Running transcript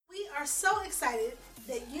are so excited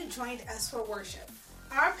that you joined us for worship.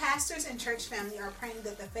 Our pastors and church family are praying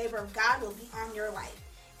that the favor of God will be on your life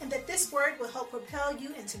and that this word will help propel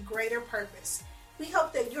you into greater purpose. We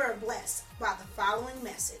hope that you are blessed by the following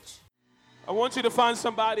message. I want you to find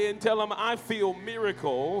somebody and tell them, I feel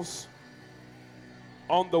miracles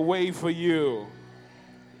on the way for you.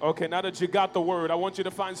 Okay, now that you got the word, I want you to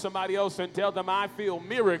find somebody else and tell them, I feel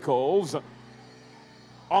miracles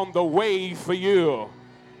on the way for you.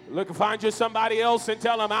 Look, find you somebody else and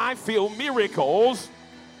tell them, I feel miracles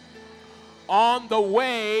on the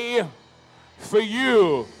way for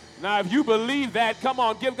you. Now, if you believe that, come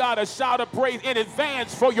on, give God a shout of praise in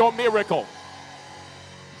advance for your miracle.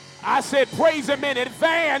 I said praise him in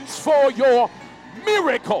advance for your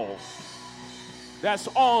miracle that's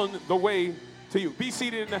on the way to you. Be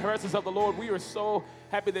seated in the presence of the Lord. We are so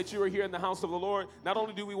happy that you are here in the house of the Lord. Not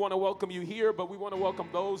only do we want to welcome you here, but we want to welcome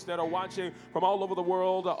those that are watching from all over the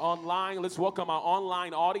world online. Let's welcome our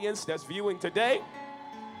online audience that's viewing today.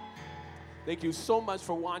 Thank you so much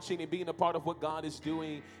for watching and being a part of what God is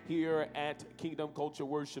doing here at Kingdom Culture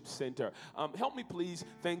Worship Center. Help me please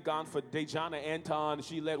thank God for Dejana Anton.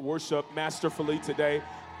 She led worship masterfully today.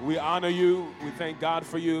 We honor you. We thank God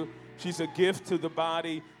for you. She's a gift to the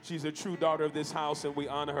body. She's a true daughter of this house, and we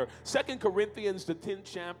honor her. 2 Corinthians, the 10th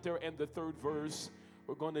chapter and the 3rd verse.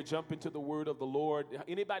 We're going to jump into the word of the Lord.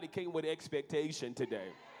 Anybody came with expectation today?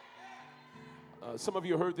 Some of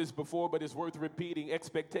you heard this before, but it's worth repeating.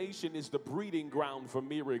 Expectation is the breeding ground for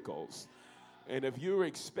miracles. And if you're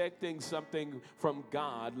expecting something from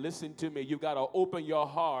God, listen to me, you've got to open your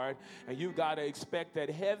heart and you've got to expect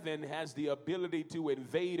that heaven has the ability to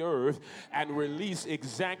invade earth and release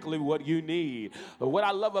exactly what you need. But what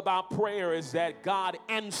I love about prayer is that God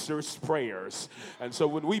answers prayers. And so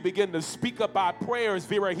when we begin to speak up our prayers,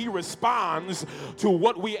 Vera, he responds to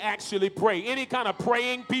what we actually pray. Any kind of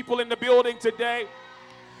praying people in the building today?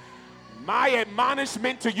 My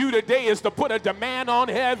admonishment to you today is to put a demand on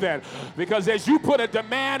heaven, because as you put a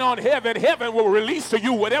demand on heaven, heaven will release to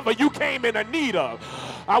you whatever you came in the need of.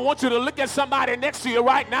 I want you to look at somebody next to you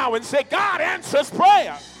right now and say, God answers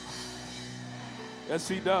prayer. Yes,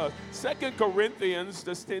 he does. 2 Corinthians,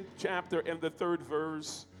 the 10th chapter and the 3rd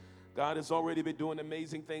verse. God has already been doing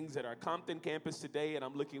amazing things at our Compton campus today, and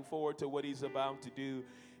I'm looking forward to what he's about to do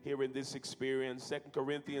here in this experience. 2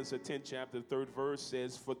 Corinthians, the 10th chapter, 3rd verse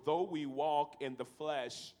says, for though we walk in the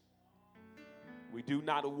flesh, we do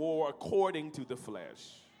not war according to the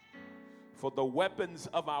flesh. For the weapons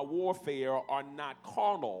of our warfare are not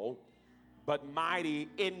carnal, but mighty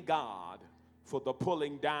in God for the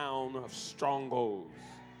pulling down of strongholds,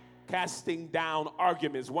 casting down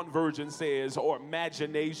arguments, one version says, or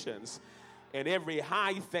imaginations, and every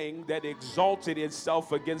high thing that exalted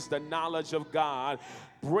itself against the knowledge of God,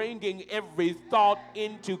 bringing every thought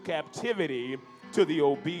into captivity to the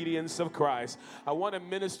obedience of Christ. I want to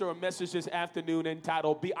minister a message this afternoon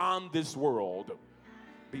entitled Beyond This World.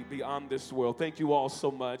 Beyond this world. Thank you all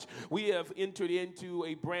so much. We have entered into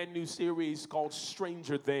a brand new series called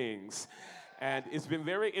Stranger Things. And it's been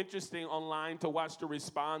very interesting online to watch the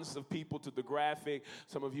response of people to the graphic.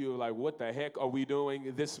 Some of you are like, what the heck are we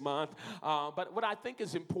doing this month? But what I think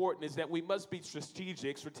is important is that we must be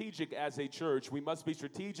strategic as a church. We must be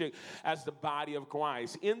strategic as the body of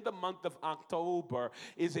Christ. In the month of October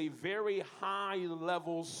is a very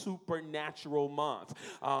high-level supernatural month.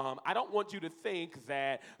 I don't want you to think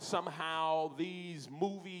that somehow these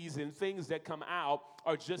movies and things that come out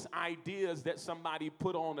are just ideas that somebody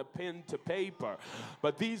put on a pen to paper.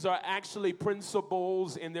 But these are actually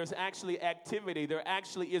principles, and there's actually activity. There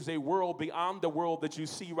actually is a world beyond the world that you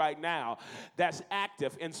see right now that's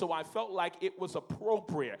active. And so I felt like it was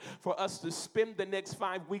appropriate for us to spend the next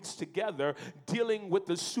 5 weeks together dealing with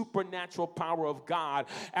the supernatural power of God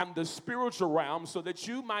and the spiritual realm, so that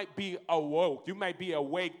you might be awoke, you might be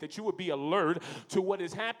awake, that you would be alert to what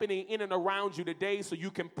is happening in and around you today so you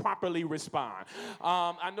can properly respond.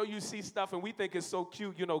 I know you see stuff and we think it's so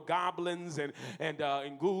cute, you know, goblins and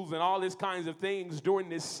ghouls and all these kinds of things during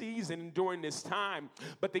this season and during this time.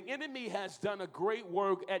 But the enemy has done a great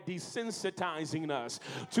work at desensitizing us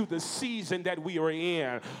to the season that we are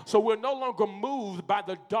in. So we're no longer moved by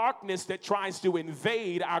the darkness that tries to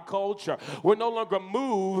invade our culture. We're no longer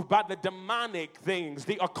moved by the demonic things,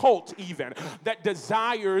 the occult even, that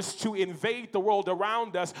desires to invade the world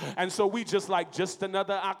around us. And so we just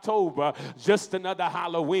another October, just another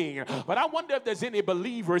Halloween. But I wonder if there's any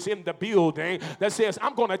believers in the building that says,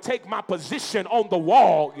 I'm going to take my position on the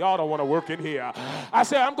wall. Y'all don't want to work in here. I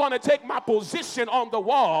said, I'm going to take my position on the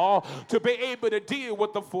wall to be able to deal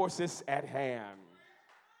with the forces at hand.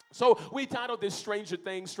 So we titled this Stranger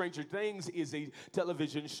Things. Stranger Things is a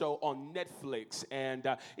television show on Netflix, and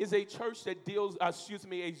is a church that deals, a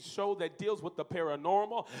show that deals with the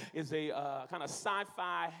paranormal. Is a kind of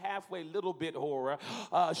sci-fi, halfway little bit horror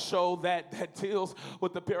show that deals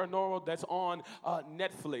with the paranormal that's on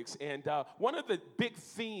Netflix. And one of the big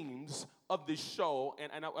themes of this show,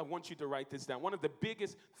 and I want you to write this down. One of the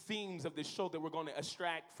biggest themes of this show that we're going to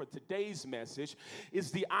extract for today's message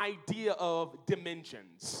is the idea of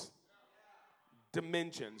dimensions.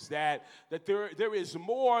 Dimensions, that there is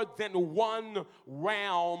more than one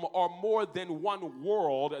realm or more than one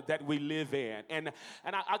world that we live in. And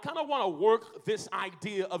I kind of want to work this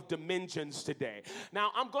idea of dimensions today.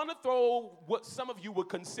 Now, I'm going to throw what some of you would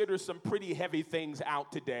consider some pretty heavy things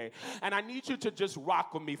out today. And I need you to just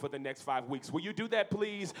rock with me for the next 5 weeks. Will you do that,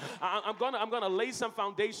 please? I'm gonna lay some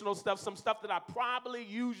foundational stuff, some stuff that I probably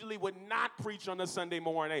usually would not preach on a Sunday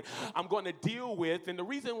morning. I'm going to deal with, and the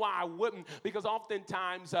reason why I wouldn't, because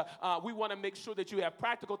oftentimes we want to make sure that you have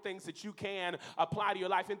practical things that you can apply to your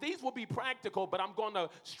life. And these will be practical, but I'm going to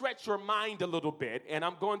stretch your mind a little bit, and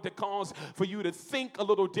I'm going to cause for you to think a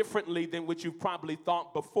little differently than what you've probably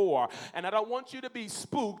thought before. And I don't want you to be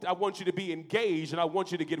spooked. I want you to be engaged, and I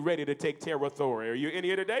want you to get ready to take territory. Are you in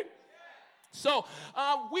here today? So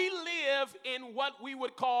we live in what we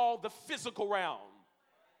would call the physical realm.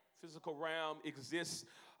 Physical realm exists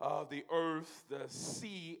the earth, the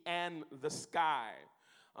sea, and the sky.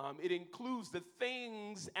 It includes the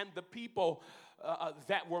things and the people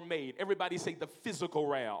that were made. Everybody say the physical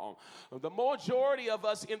realm. The majority of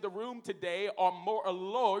us in the room today are more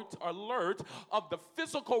alert of the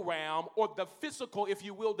physical realm, or the physical, if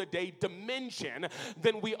you will, today, dimension,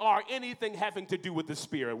 than we are anything having to do with the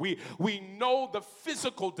spirit. We know the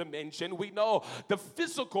physical dimension. We know the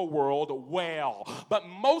physical world well. But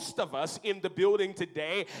most of us in the building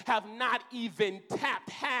today have not even tapped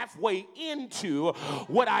halfway into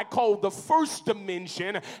what I call the first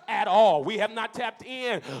dimension at all. We have not tapped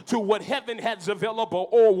in to what heaven has available,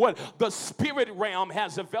 or what the spirit realm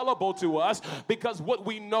has available to us, because what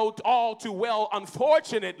we know all too well,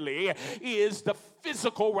 unfortunately, is the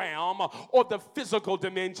physical realm or the physical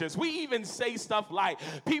dimensions. We even say stuff like,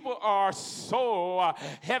 people are so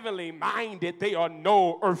heavenly minded, they are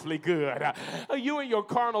no earthly good. You and your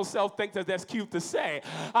carnal self think that that's cute to say.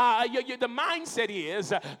 The mindset is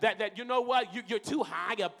that you know what, you're too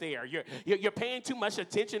high up there. You're paying too much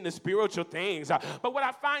attention to spiritual things. But what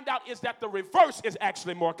I find out is that the reverse is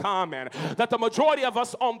actually more common. That the majority of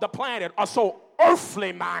us on the planet are so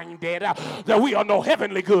earthly minded that we are no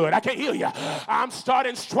heavenly good. I can't hear you. I'm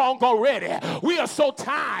starting strong already. We are so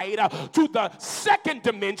tied to the second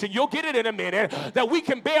dimension, you'll get it in a minute, that we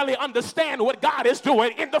can barely understand what God is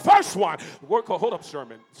doing in the first one. Hold up,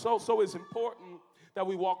 Sherman. So it's important that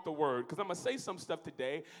we walk the word, because I'm going to say some stuff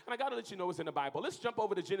today, and I got to let you know it's in the Bible. Let's jump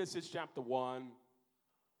over to Genesis chapter 1,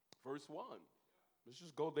 verse 1. Let's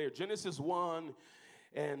just go there. Genesis 1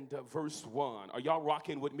 and verse 1. Are y'all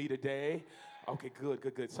rocking with me today? Okay,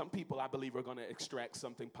 good. Some people, I believe, are going to extract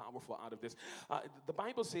something powerful out of this. The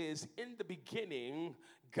Bible says, in the beginning,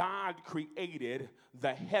 God created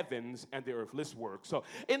the heavens and the earth. Let's work. So,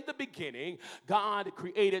 in the beginning, God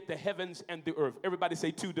created the heavens and the earth. Everybody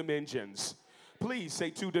say two dimensions. Please say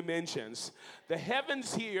two dimensions. The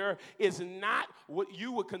heavens here is not what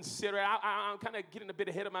you would consider. I'm kind of getting a bit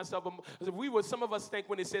ahead of myself. Some of us think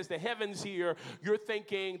when it says the heavens here, you're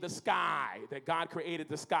thinking the sky, that God created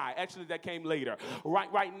the sky. Actually, that came later.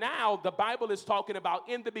 Right now, the Bible is talking about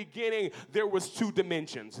in the beginning, there was two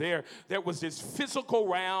dimensions. There was this physical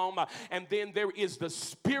realm, and then there is the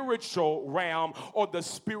spiritual realm, or the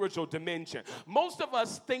spiritual dimension. Most of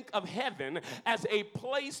us think of heaven as a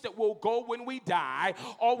place that we'll go when we die,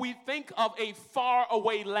 or we think of a far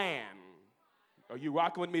away land. Are you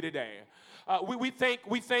rocking with me today? We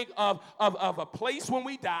think of a place when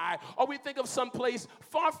we die, or we think of some place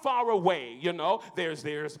far away. You know, there's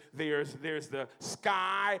the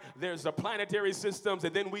sky, there's the planetary systems,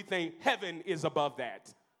 and then we think heaven is above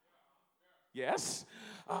that. Yes?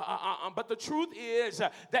 But the truth is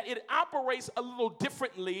that it operates a little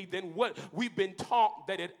differently than what we've been taught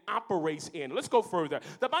that it operates in. Let's go further.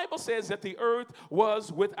 The Bible says that the earth was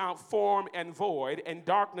without form and void, and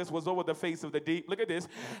darkness was over the face of the deep. Look at this.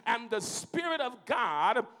 And the Spirit of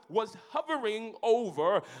God was hovering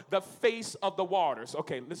over the face of the waters.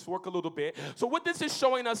 Okay, let's work a little bit. So what this is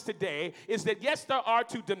showing us today is that, yes, there are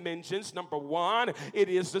two dimensions. Number one, it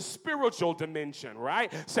is the spiritual dimension,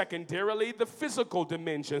 right? Secondarily, the physical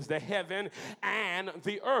dimension. dimensions, the heaven and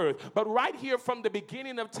the earth. But right here from the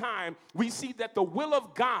beginning of time, we see that the will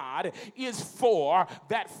of God is for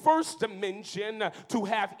that first dimension to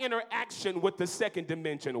have interaction with the second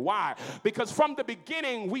dimension. Why? Because from the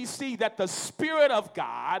beginning, we see that the Spirit of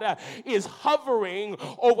God is hovering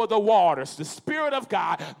over the waters. The Spirit of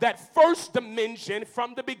God, that first dimension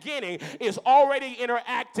from the beginning, is already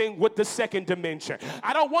interacting with the second dimension.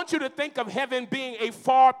 I don't want you to think of heaven being a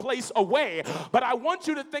far place away, but I want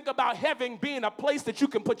you to think about heaven being a place that you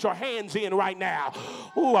can put your hands in right now.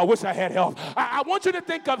 Ooh, I wish I had help. I want you to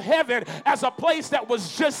think of heaven as a place that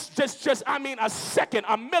was just a second,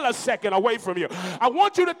 a millisecond away from you. I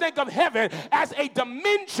want you to think of heaven as a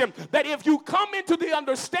dimension that if you come into the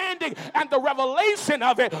understanding and the revelation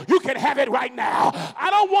of it, you can have it right now. I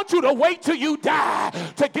don't want you to wait till you die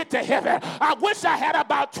to get to heaven. I wish I had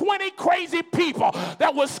about 20 crazy people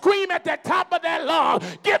that would scream at the top of their lungs,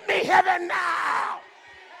 "Give me heaven now!"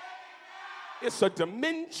 It's a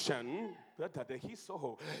dimension.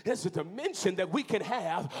 It's a dimension that we can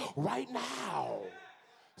have right now.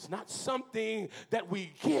 It's not something that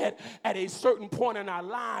we get at a certain point in our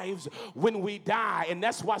lives when we die. And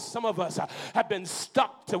that's why some of us have been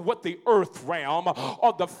stuck to what the earth realm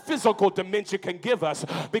or the physical dimension can give us,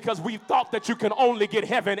 because we thought that you can only get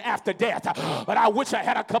heaven after death. But I wish I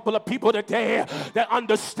had a couple of people today that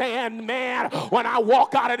understand, man, when I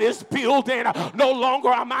walk out of this building, no longer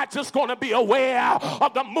am I just going to be aware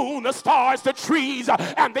of the moon, the stars, the trees,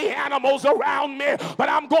 and the animals around me, but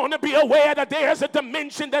I'm going to be aware that there's a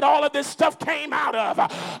dimension that all of this stuff came out of.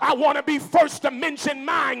 I want to be first dimension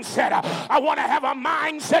mindset. I want to have a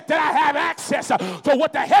mindset that I have access to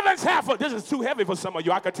what the heavens have for. This is too heavy for some of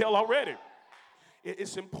you, I could tell already.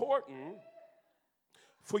 It's important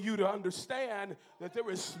for you to understand that there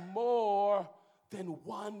is more than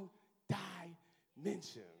one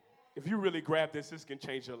dimension. If you really grab this can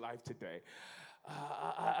change your life today.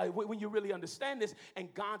 When you really understand this,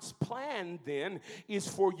 and God's plan then is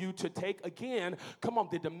for you to take again,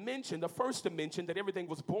 the dimension, the first dimension that everything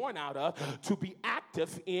was born out of, to be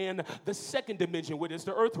active in the second dimension, which is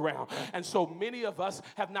the earth realm. And so many of us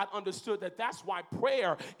have not understood that. That's why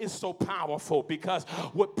prayer is so powerful, because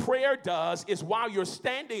what prayer does is, while you're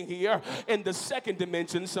standing here in the second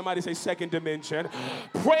dimension, somebody say second dimension,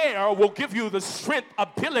 prayer will give you the strength,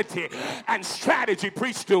 ability, and strategy,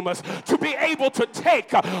 preach to us, to be able to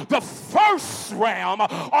take the first realm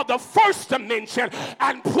or the first dimension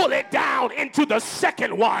and pull it down into the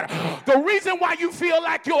second one. The reason why you feel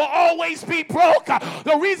like you'll always be broke,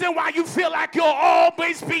 the reason why you feel like you'll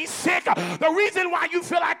always be sick, the reason why you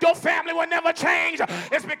feel like your family will never change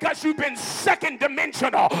is because you've been second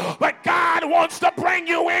dimensional. But God wants to bring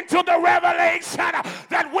you into the revelation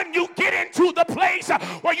that when you get into the place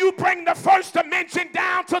where you bring the first dimension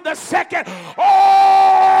down to the second,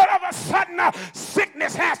 all of a sudden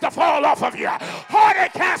sickness has to fall off of you.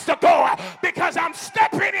 Heartache has to go, because I'm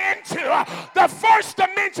stepping into the first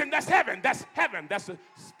dimension. That's heaven. That's heaven. That's the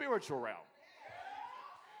spiritual realm.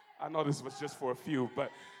 I know this was just for a few,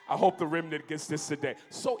 but I hope the remnant gets this today.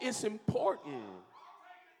 So it's important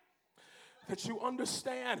that you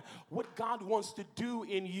understand what God wants to do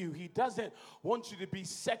in you. He doesn't want you to be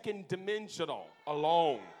second dimensional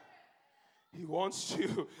alone. He wants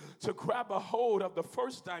you to grab a hold of the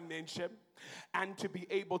first dimension and to be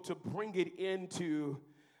able to bring it into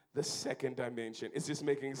the second dimension. Is this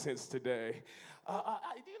making sense today?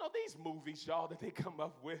 These movies, y'all, that they come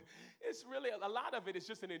up with, it's really, a lot of it is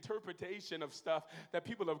just an interpretation of stuff that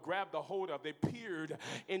people have grabbed a hold of. They peered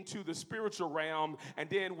into the spiritual realm and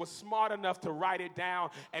then was smart enough to write it down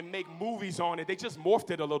and make movies on it. They just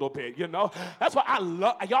morphed it a little bit, That's why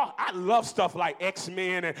I love stuff like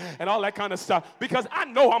X-Men and all that kind of stuff, because I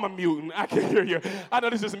know I'm a mutant. I can hear you. I know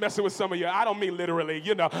this is messing with some of you. I don't mean literally,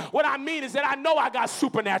 What I mean is that I know I got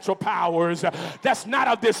supernatural powers that's not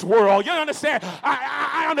of this world. You understand?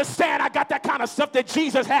 I understand I got that kind of stuff that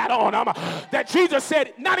Jesus had on him, that Jesus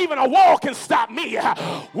said, not even a wall can stop me.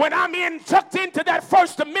 When I'm tucked into that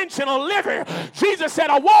first dimensional living, Jesus said,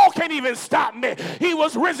 a wall can't even stop me. He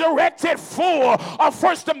was resurrected full of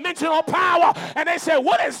first dimensional power. And they said,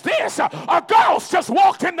 what is this? A ghost just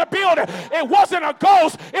walked in the building. It wasn't a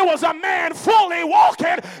ghost. It was a man fully walking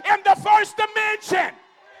in the first dimension.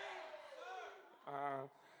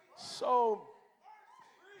 So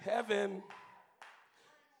heaven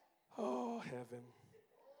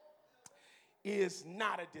is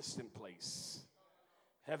not a distant place.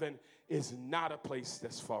 Heaven is not a place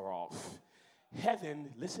that's far off. Heaven,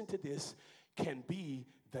 listen to this, can be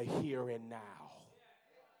the here and now.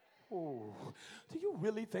 Oh, do you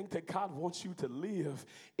really think that God wants you to live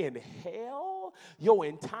in hell your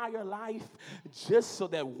entire life just so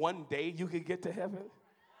that one day you can get to heaven?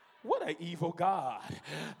 What an evil God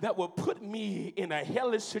that will put me in a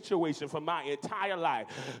hellish situation for my entire life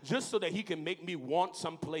just so that he can make me want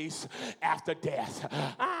someplace after death.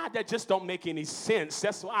 That just don't make any sense.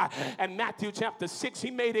 That's why in Matthew chapter 6,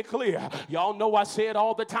 he made it clear. Y'all know I say it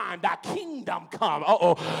all the time. Thy kingdom come.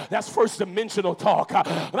 That's first dimensional talk.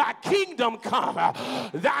 Thy kingdom come.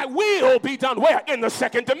 Thy will be done where? In the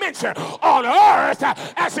second dimension. On earth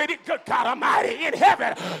as it is, good God Almighty, in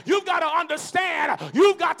heaven. You've got to understand,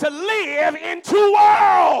 you've got to live in two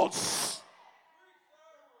worlds.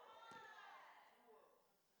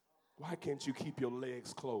 Why can't you keep your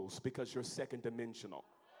legs closed? Because you're second dimensional.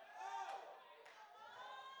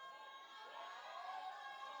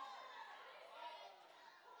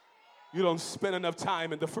 You don't spend enough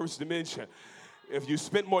time in the first dimension. If you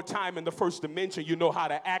spend more time in the first dimension, you know how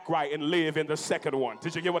to act right and live in the second one.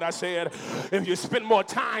 Did you get what I said? If you spend more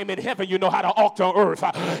time in heaven, you know how to walk on earth.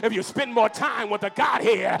 If you spend more time with the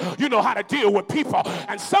Godhead, you know how to deal with people.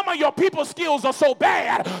 And some of your people skills are so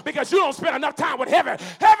bad because you don't spend enough time with heaven.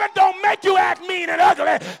 Heaven don't make you act mean and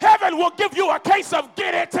ugly. Heaven will give you a case of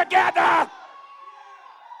get it together.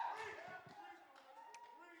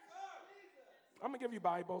 I'm going to give you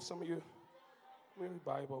Bible, some of you. I'm going to give you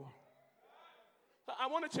Bible. I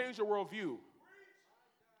want to change your worldview.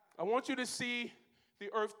 I want you to see the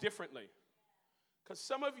earth differently. Because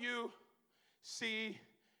some of you see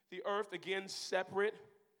the earth, again, separate.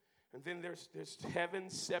 And then there's heaven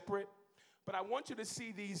separate. But I want you to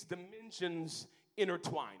see these dimensions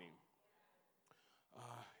intertwining.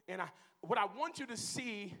 What I want you to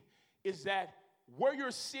see is that where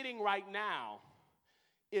you're sitting right now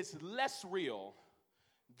is less real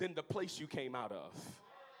than the place you came out of.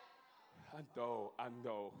 I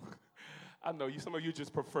know. Some of you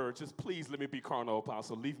just prefer, just please let me be carnal,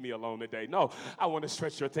 apostle. Leave me alone today. No, I want to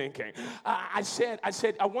stretch your thinking. I said,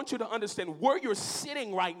 I want you to understand where you're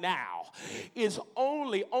sitting right now is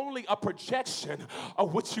only a projection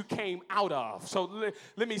of what you came out of. So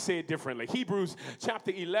let me say it differently. Hebrews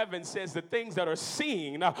chapter 11 says the things that are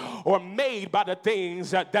seen are made by the things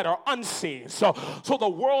that are unseen. So the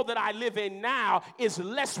world that I live in now is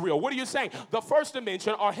less real. What are you saying? The first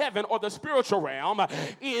dimension or heaven or the spiritual realm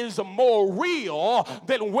is more real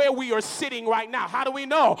than where we are sitting right now. How do we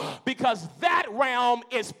know? Because that realm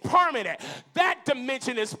is permanent. That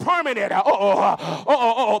dimension is permanent.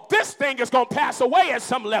 This thing is going to pass away at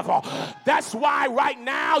some level. That's why right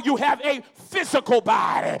now you have a physical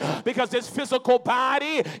body, because this physical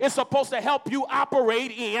body is supposed to help you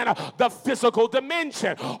operate in the physical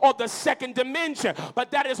dimension or the second dimension.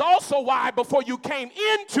 But that is also why before you came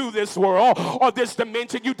into this world or this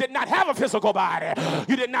dimension, you did not have a physical body.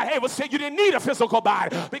 You did not have you didn't need a physical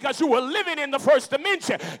body because you were living in the first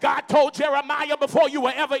dimension. God told Jeremiah before you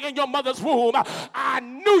were ever in your mother's womb, I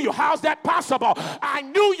knew you. How's that possible? I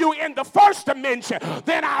knew you in the first dimension.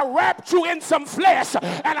 Then I wrapped you in some flesh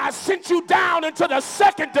and I sent you down into the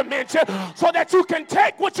second dimension so that you can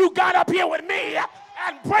take what you got up here with me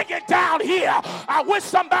and bring it down here. I wish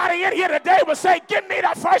somebody in here today would say, give me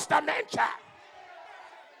the first dimension.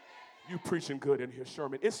 You preaching good in here,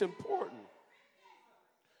 Sherman. It's important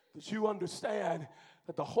that you understand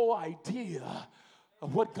that the whole idea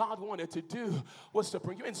of what God wanted to do was to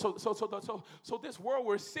bring you in. So this world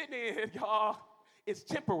we're sitting in, y'all, is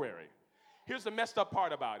temporary. Here's the messed up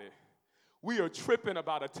part about it. We are tripping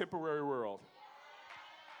about a temporary world.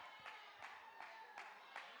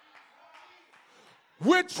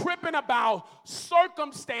 We're tripping about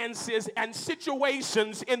circumstances and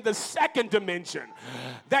situations in the second dimension.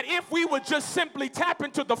 That if we would just simply tap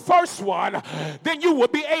into the first one, then you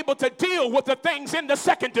would be able to deal with the things in the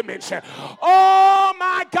second dimension. Oh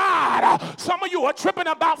my God. Some of you are tripping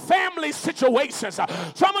about family situations.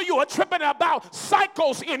 Some of you are tripping about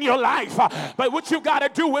cycles in your life. But what you got to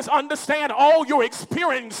do is understand all you're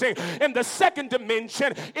experiencing in the second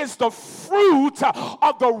dimension is the fruit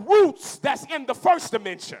of the roots that's in the first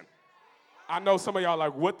dimension. I know some of y'all are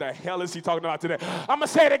like, what the hell is he talking about today? I'm going to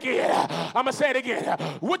say it again.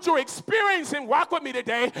 What you're experiencing, rock with me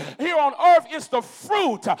today, here on earth is the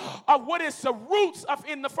fruit of what is the roots of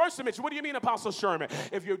in the first dimension. What do you mean, Apostle Sherman?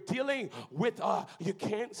 If you're dealing with, you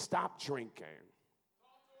can't stop drinking.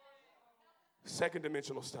 Second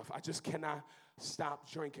dimensional stuff. I just cannot stop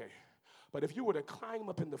drinking. But if you were to climb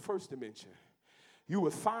up in the first dimension, you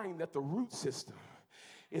would find that the root system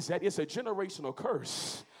is that it's a generational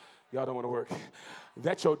curse. Y'all don't want to work.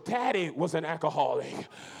 That your daddy was an alcoholic.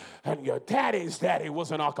 and your daddy's daddy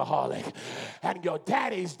was an alcoholic, and your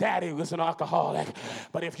daddy's daddy was an alcoholic.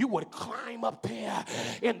 But if you would climb up there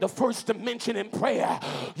in the first dimension in prayer,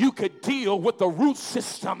 you could deal with the root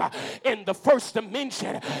system in the first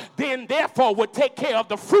dimension, then therefore would take care of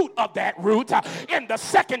the fruit of that root in the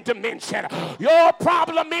second dimension. Your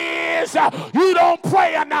problem is you don't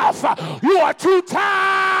pray enough. You are too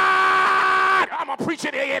tired. I'm going to preach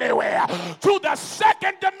it anywhere. To the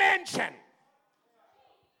second dimension.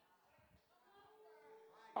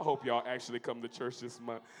 I hope y'all actually come to church this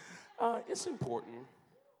month. It's important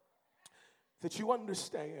that you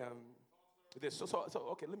understand this. So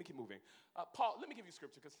okay, let me keep moving. Paul, let me give you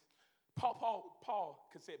scripture because Paul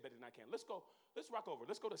can say it better than I can. Let's rock over.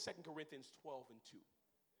 Let's go to 2 Corinthians 12 and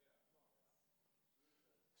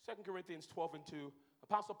 2. 2 Corinthians 12 and 2.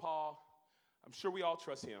 Apostle Paul, I'm sure we all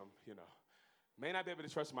trust him, you know. May not be able to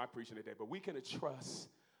trust my preaching today, but we can trust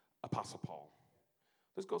Apostle Paul.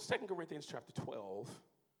 Let's go 2 Corinthians chapter 12,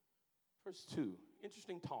 verse 2.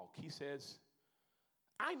 Interesting talk. He says,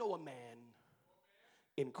 I know a man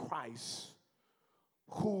in Christ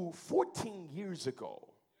who 14 years ago,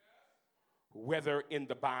 whether in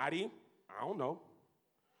the body, I don't know,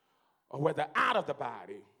 or whether out of the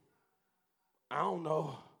body, I don't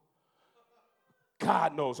know,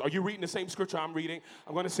 God knows. Are you reading the same scripture I'm reading?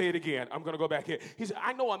 I'm going to say it again. I'm going to go back here. He said,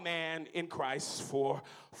 I know a man in Christ for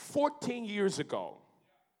 14 years ago,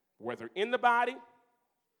 whether in the body,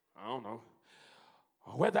 I don't know,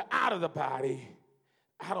 or whether out of the body,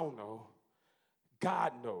 I don't know.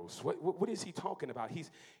 God knows. What is he talking about?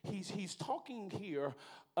 He's talking here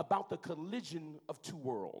about the collision of two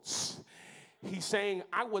worlds. He's saying,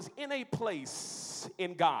 I was in a place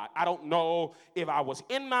in God. I don't know if I was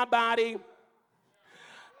in my body.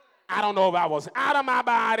 I don't know if I was out of my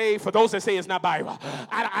body. For those that say it's not Bible,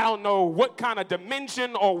 I don't know what kind of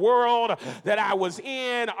dimension or world that I was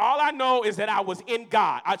in. All I know is that I was in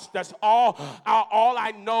God. That's all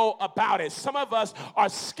I know about it. Some of us are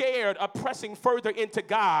scared of pressing further into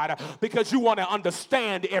God because you want to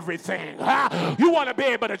understand everything. You want to be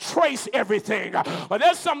able to trace everything. But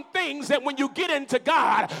there's some things that when you get into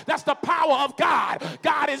God, that's the power of God.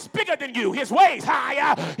 God is bigger than you. His ways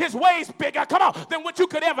higher. His ways bigger. Come on, than what you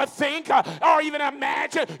could ever think or even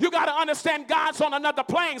imagine. You got to understand God's on another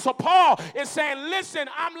plane. So Paul is saying, listen,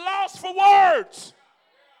 I'm lost for words.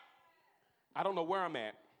 I don't know where I'm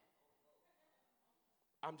at.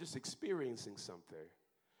 I'm just experiencing something.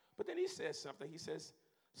 But then he says something. He says,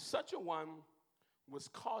 such a one was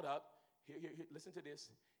caught up, here, listen to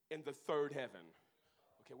this, in the third heaven.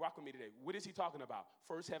 Okay, walk with me today. What is he talking about?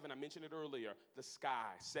 First heaven, I mentioned it earlier, the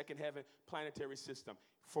sky. Second heaven, planetary system.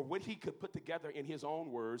 For what he could put together in his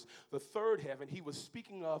own words, the third heaven, he was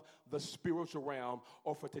speaking of the spiritual realm,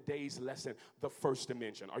 or for today's lesson, the first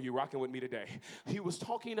dimension. Are you rocking with me today? He was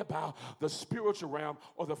talking about the spiritual realm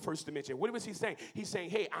or the first dimension. What was he saying? He's saying,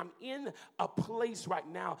 hey, I'm in a place right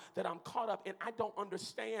now that I'm caught up and I don't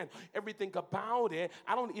understand everything about it.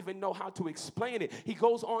 I don't even know how to explain it. He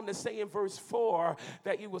goes on to say in verse 4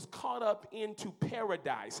 that he was caught up into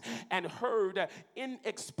paradise and heard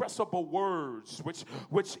inexpressible words, which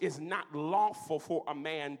is not lawful for a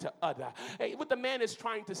man to utter. Hey, what the man is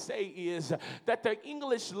trying to say is that the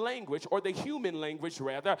English language, or the human language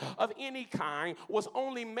rather, of any kind was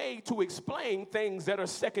only made to explain things that are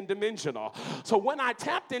second dimensional. So when I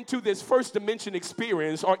tapped into this first dimension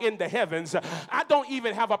experience, or in the heavens, I don't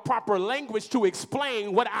even have a proper language to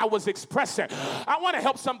explain what I was expressing. I want to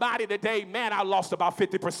help somebody today. Man, I lost about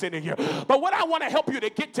 50% of you. But what I want to help you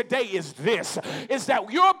to get today is this, is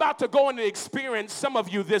that you're about to go and experience, some of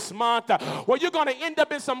you this month, where you're going to end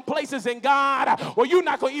up in some places in God where you're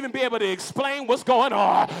not going to even be able to explain what's going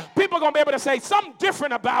on. People are going to be able to say something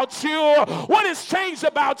different about you. What has changed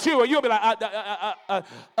about you? And you'll be like,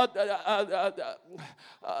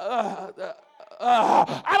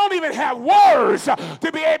 I don't even have words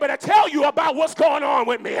to be able to tell you about what's going on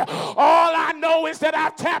with me. All I know is that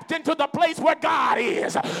I've tapped into the place where God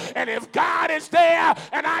is. And if God is there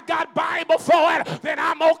and I got Bible for it, then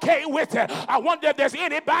I'm okay with it. I wonder if there's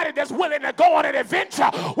anybody that's willing to go on an adventure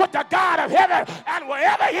with the God of heaven, and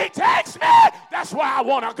wherever he takes me, that's where I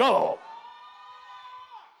want to go.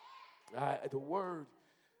 The word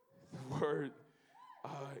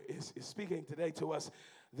is speaking today to us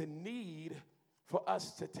the need for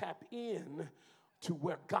us to tap in to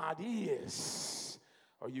where God is.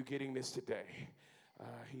 Are you getting this today?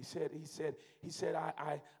 He said,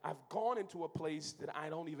 I've gone into a place that I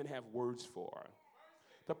don't even have words for.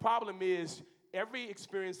 The problem is, every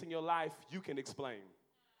experience in your life you can explain,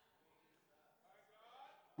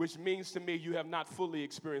 which means to me you have not fully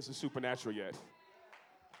experienced the supernatural yet.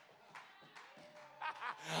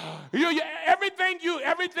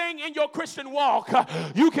 Everything in your Christian walk,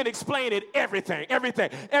 you can explain it. Everything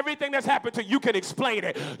that's happened to you, can explain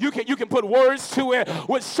it. You can put words to it,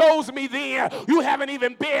 which shows me then you haven't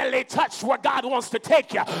even barely touched where God wants to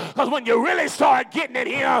take you. Because when you really start getting it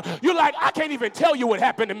here, you're like, I can't even tell you what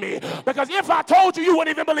happened to me, because if I told you, you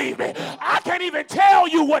wouldn't even believe me. I can't even tell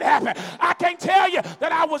you what happened. I can't tell you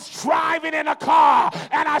that I was driving in a car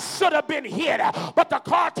and I should have been hit, but the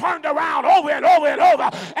car turned around over and over and over,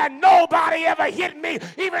 and nobody ever hit me,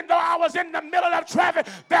 even though I was in the middle of traffic.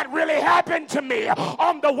 That really happened to me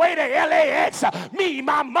on the way to LAX. Me,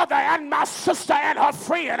 my mother, and my sister and her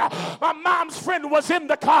friend. My mom's friend was in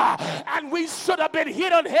the car, and we should have been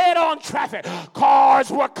hit on head-on traffic.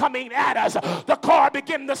 Cars were coming at us. The car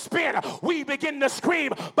began to spin. We began to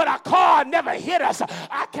scream, but our car never hit us.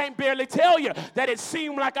 I can't barely tell you that it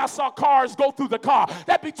seemed like I saw cars go through the car.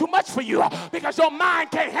 That'd be too much for you, because your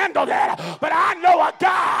mind can't handle that. But I know a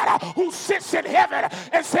God who sits in heaven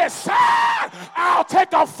and says, son, I'll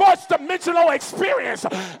take a first dimensional experience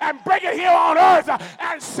and bring it here on earth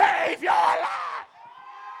and save your life.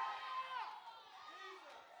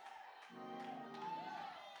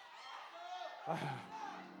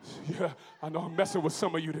 Yeah, I know I'm messing with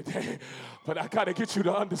some of you today, but I got to get you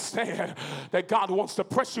to understand that God wants to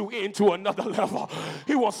press you into another level.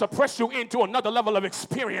 He wants to press you into another level of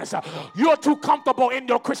experience. You're too comfortable in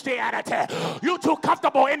your Christianity. You're too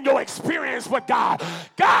comfortable in your experience with God.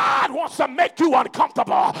 God wants to make you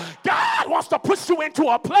uncomfortable. God wants to push you into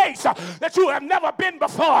a place that you have never been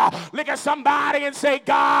before. Look at somebody and say,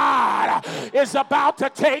 God is about to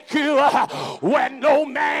take you where no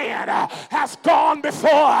man has gone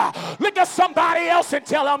before. Look at somebody else and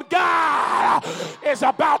tell them, God is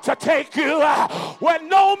about to take you where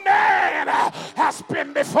no man has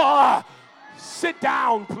been before. Sit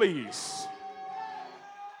down, please.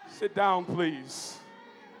 Sit down, please.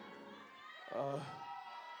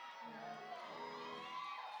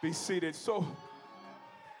 Be seated. So,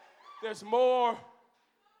 there's more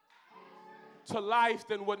to life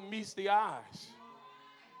than what meets the eyes.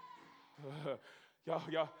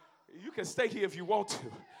 Y'all, you can stay here if you want to.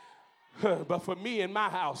 But for me and my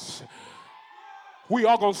house, we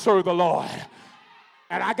are going to serve the Lord.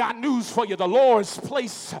 And I got news for you. The Lord's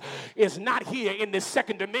place is not here in this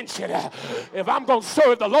second dimension. If I'm going to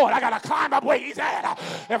serve the Lord, I got to climb up where he's at.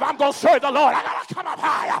 If I'm going to serve the Lord, I got to come up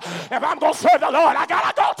higher. If I'm going to serve the Lord, I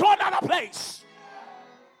got to go to another place.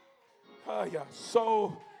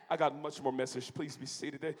 So I got much more message. Please be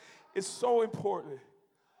seated. It's so important.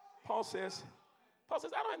 Paul says, I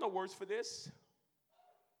don't have no words for this,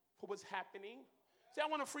 for what's happening. See, I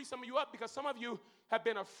want to free some of you up, because some of you have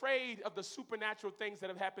been afraid of the supernatural things that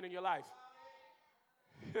have happened in your life.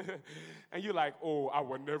 And you're like, oh, I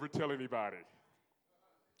would never tell anybody.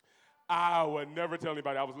 I would never tell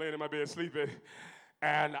anybody. I was laying in my bed sleeping,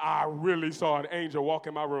 and I really saw an angel walk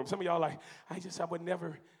in my room. Some of y'all are like, I would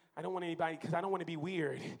never. I don't want anybody, because I don't want to be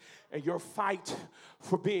weird. And your fight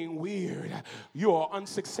for being weird, you are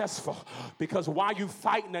unsuccessful. Because while you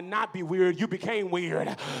fighting to not be weird, you became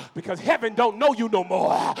weird. Because heaven don't know you no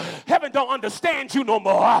more. Heaven don't understand you no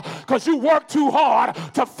more. Because you work too hard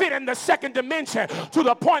to fit in the second dimension, to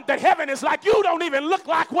the point that heaven is like, you don't even look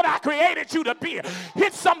like what I created you to be.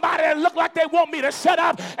 Hit somebody that look like they want me to shut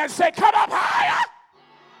up and say, come up higher.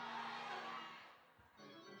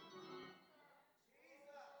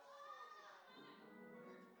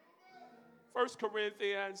 1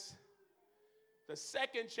 Corinthians, the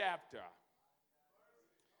 2nd chapter,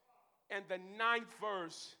 and the 9th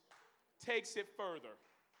verse takes it further.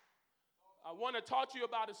 I want to talk to you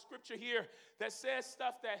about a scripture here that says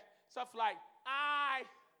stuff like, eye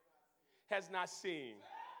has not seen.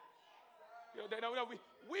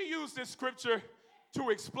 We use this scripture to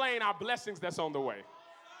explain our blessings that's on the way.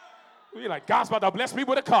 We're like, God's about to bless me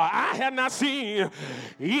with a car. I have not seen,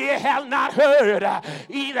 ear have not heard,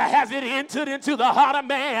 either has it entered into the heart of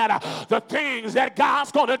man the things that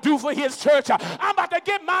God's going to do for his church. I'm about to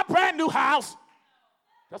get my brand new house.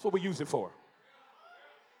 That's what we use it for.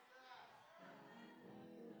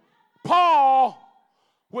 Paul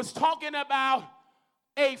was talking about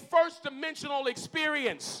a first dimensional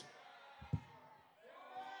experience.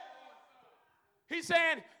 He's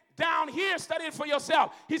saying, down here, study it for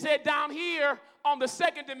yourself. He said, down here on the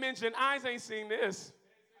second dimension, eyes ain't seen this.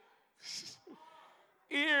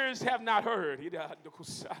 Ears have not heard,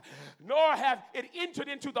 nor have it entered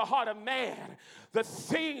into the heart of man the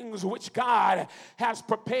things which God has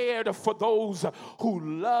prepared for those who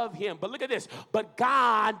love him. But look at this. But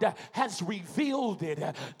God has revealed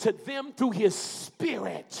it to them through his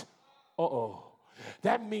Spirit.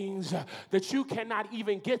 That means that you cannot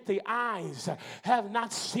even get the eyes have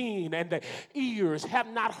not seen and the ears have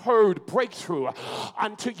not heard breakthrough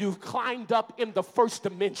until you've climbed up in the first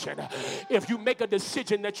dimension. If you make a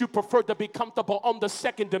decision that you prefer to be comfortable on the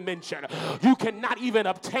second dimension, you cannot even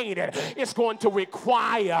obtain it. It's going to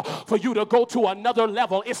require for you to go to another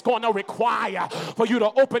level. It's going to require for you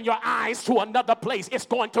to open your eyes to another place. It's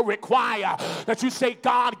going to require that you say,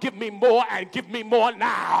 God, give me more and give me more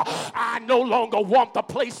now. I no longer want the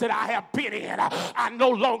place that I have been in. I no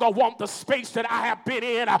longer want the space that I have been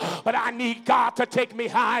in, but I need God to take me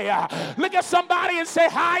higher. Look at somebody and say,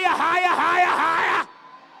 higher, higher, higher, higher.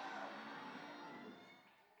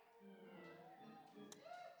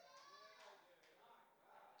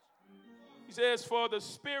 He says, for the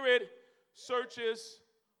Spirit searches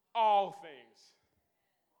all things.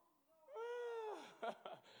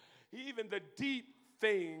 Even the deep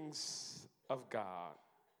things of God.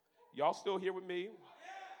 Y'all still here with me?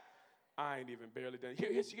 I ain't even barely done.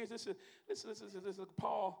 Here's listen.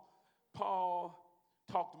 Paul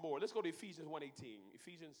talked more. Let's go to Ephesians 1:18.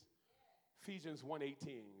 Ephesians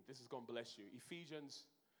 1:18. This is going to bless you. Ephesians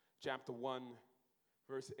chapter 1,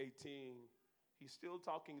 verse 18. He's still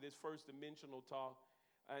talking this first dimensional talk.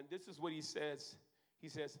 And this is what he says. He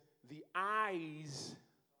says, the eyes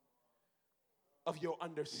of your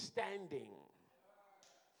understanding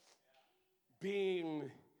being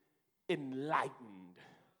enlightened.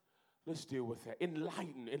 Let's deal with that.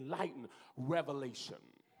 Enlighten, revelation.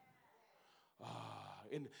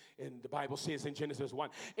 In the Bible says in Genesis 1,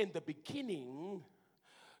 in the beginning,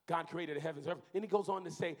 God created the heavens and earth. And he goes on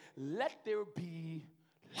to say, let there be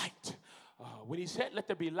light. When he said, let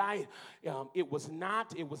there be light, it was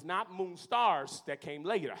not moon stars that came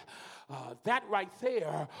later. That right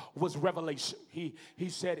there was revelation. He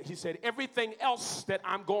said, everything else that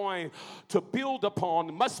I'm going to build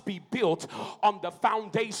upon must be built on the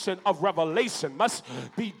foundation of revelation, must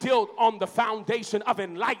be built on the foundation of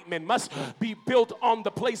enlightenment, must be built on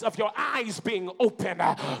the place of your eyes being open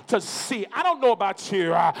to see. I don't know about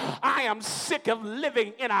you. I am sick of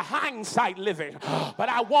living in a hindsight living, but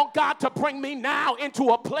I want God to bring me now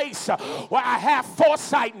into a place where I have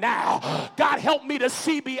foresight now. God, help me to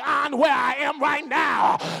see beyond where I am right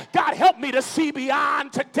now. God, help me to see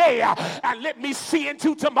beyond today and let me see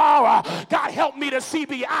into tomorrow. God, help me to see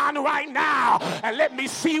beyond right now and let me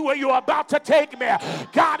see where you're about to take me.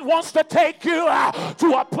 God wants to take you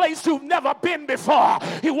to a place you've never been before.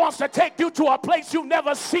 He wants to take you to a place you've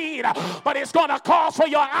never seen, but it's going to cause for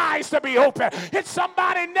your eyes to be open. Hit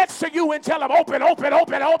somebody next to you and tell them, open, open,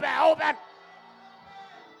 open, open, open.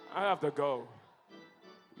 I have to go.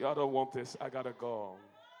 Y'all don't want this. I got to go.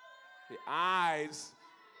 The eyes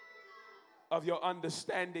of your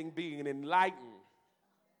understanding being enlightened,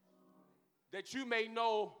 that you may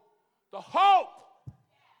know the hope.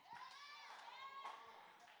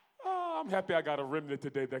 Oh, I'm happy I got a remnant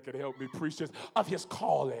today that can help me preach this, of his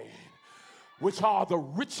calling, which are the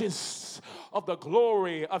riches of the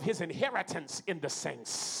glory of his inheritance in the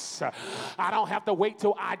saints. I don't have to wait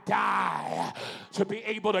till I die to be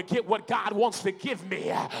able to get what God wants to give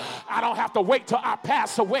me. I don't have to wait till I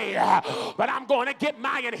pass away, but I'm going to get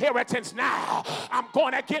my inheritance now. I'm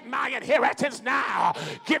going to get my inheritance now.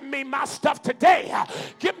 Give me my stuff today.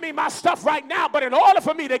 Give me my stuff right now, but in order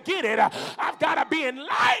for me to get it, I've got to be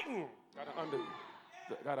enlightened.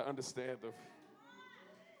 Got to understand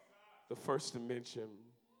the first dimension.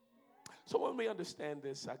 So when we understand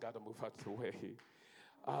this, I got to move out of the way.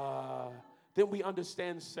 Then we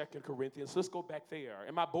understand 2 Corinthians. Let's go back there.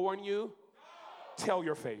 Am I boring you? No. Tell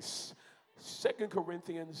your face. 2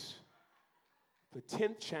 Corinthians, the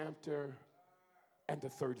 10th chapter and the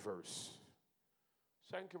 3rd verse.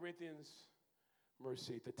 2 Corinthians,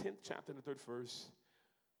 mercy, the 10th chapter and the 3rd verse.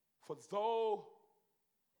 For though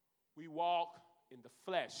we walk in the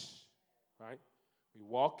flesh, right? We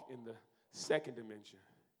walk in the second dimension.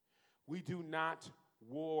 We do not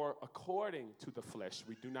war according to the flesh.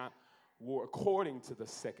 We do not war according to the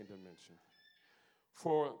second dimension.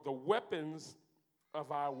 For the weapons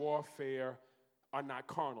of our warfare are not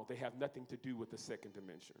carnal. They have nothing to do with the second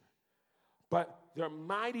dimension. But they're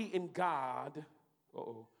mighty in God.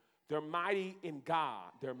 They're mighty in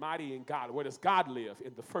God. They're mighty in God. Where does God live?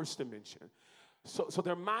 In the first dimension. So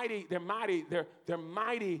they're mighty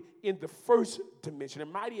in the first dimension. They're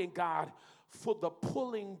mighty in God for the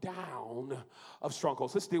pulling down of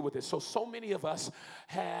strongholds. Let's deal with this. So many of us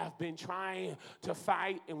have been trying to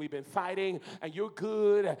fight, and we've been fighting, and you're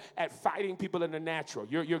good at fighting people in the natural.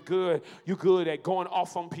 You're good at going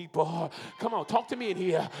off on people. Come on, talk to me in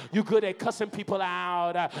here. You're good at cussing people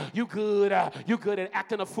out. You're good at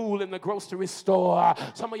acting a fool in the grocery store.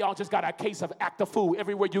 Some of y'all just got a case of act a fool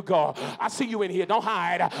everywhere you go. I see you in here. Don't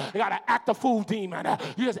hide. You got an act a fool demon.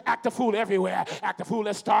 You just act a fool everywhere. Act a fool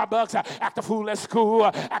at Starbucks. Act a fool at school.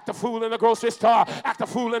 Act a fool in the grocery store. Act a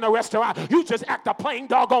fool in a restaurant. You just act a plain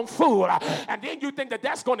doggone fool. And then you think that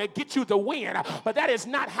that's going to get you to win. But that is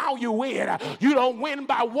not how you win. You don't win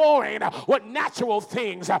by warring with natural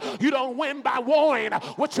things. You don't win by warring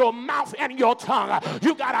with your mouth and your tongue.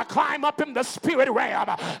 You got to climb up in the spirit realm.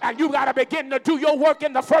 And you got to begin to do your work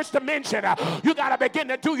in the first dimension. You got to begin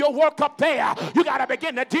to do your work up there. You got to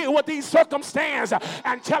begin to deal with these circumstances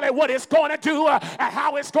and tell it what it's going to do and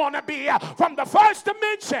how it's going to be from the first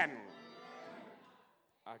dimension.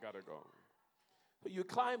 I got to go. You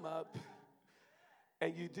climb up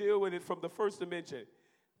and you deal with it from the first dimension.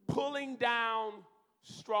 Pulling down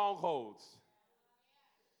strongholds.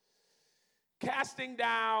 Casting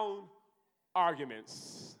down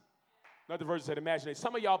arguments. Another verse said, imagine.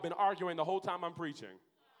 Some of y'all been arguing the whole time I'm preaching.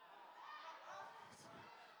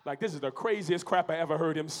 Like, this is the craziest crap I ever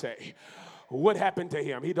heard him say. What happened to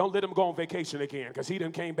him? He don't let him go on vacation again because he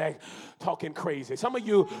done came back talking crazy. Some of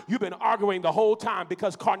you've been arguing the whole time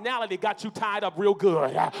because carnality got you tied up real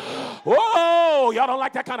good. Whoa, y'all don't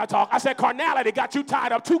like that kind of talk. I said carnality got you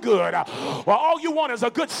tied up too good. Well, all you want is a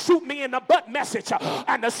good shoot me in the butt message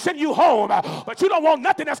and to send you home. But you don't want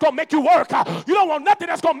nothing that's going to make you work. You don't want nothing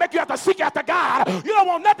that's going to make you have to seek after God. You don't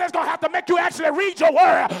want nothing that's going to have to make you actually read your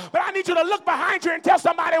word. But I need you to look behind you and tell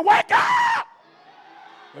somebody, wake up!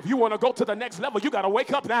 If you want to go to the next level, you got to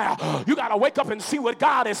wake up now. You got to wake up and see what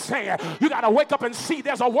God is saying. You got to wake up and see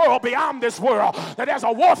there's a world beyond this world. That there's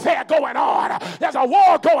a warfare going on. There's a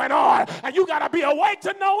war going on. And you got to be awake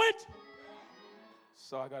to know it.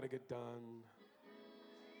 So I got to get done.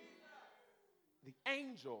 The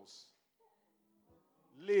angels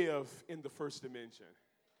live in the first dimension.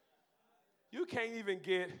 You can't even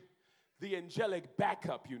get the angelic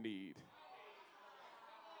backup you need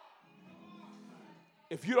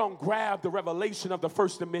if you don't grab the revelation of the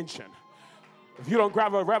first dimension. If you don't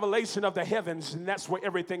grab a revelation of the heavens, and that's where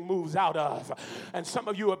everything moves out of. And some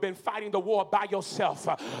of you have been fighting the war by yourself.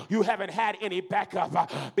 You haven't had any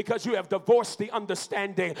backup because you have divorced the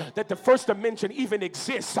understanding that the first dimension even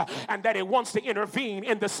exists and that it wants to intervene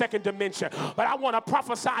in the second dimension. But I want to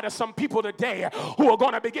prophesy to some people today who are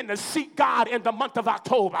going to begin to seek God in the month of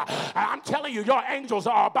October. And I'm telling you, your angels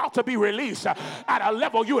are about to be released at a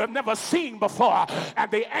level you have never seen before. And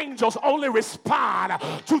the angels only respond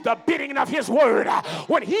to the bidding of his word.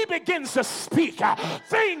 When he begins to speak,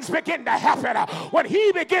 things begin to happen. When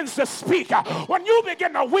he begins to speak, when you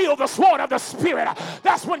begin to wield the sword of the Spirit,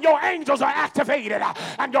 that's when your angels are activated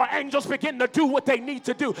and your angels begin to do what they need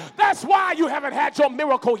to do. That's why you haven't had your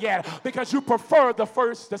miracle yet, because you prefer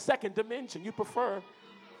the second dimension. You prefer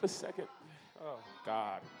the second. Oh,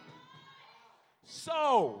 God.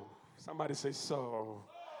 So, somebody say so.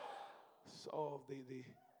 So,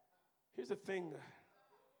 here's the thing.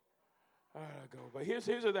 All right, I go. But here's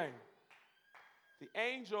the thing. The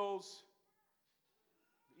angels,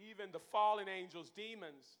 even the fallen angels,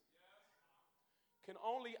 demons, can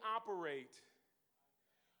only operate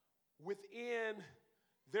within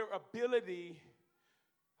their ability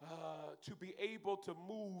to be able to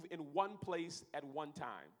move in one place at one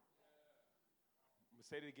time. I'm going to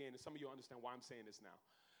say it again, and some of you understand why I'm saying this now.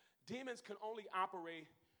 Demons can only operate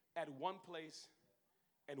at one place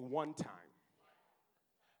and one time.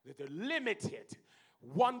 That they're limited.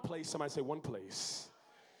 One place, somebody say one place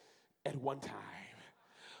at one time.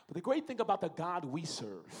 But the great thing about the God we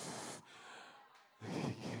serve,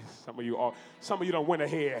 some of you don't went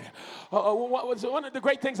ahead. One of the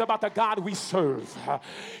great things about the God we serve,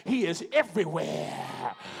 he is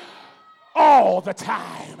everywhere, all the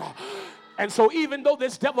time. And so even though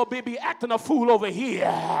this devil may be acting a fool over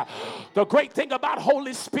here, the great thing about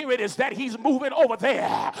Holy Spirit is that he's moving over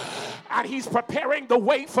there. And he's preparing the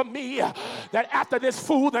way for me that after this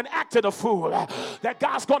fool then acted a fool, that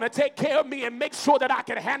God's going to take care of me and make sure that I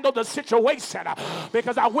can handle the situation.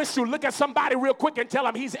 Because I wish you look at somebody real quick and tell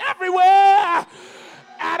him he's everywhere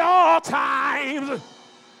at all times.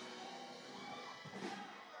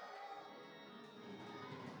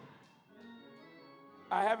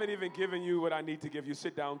 I haven't even given you what I need to give you.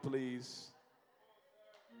 Sit down, please.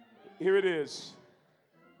 Here it is.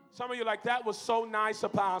 Some of you are like, that was so nice,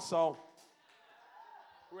 Apostle.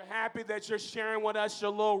 We're happy that you're sharing with us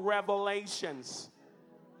your little revelations.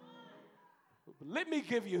 Let me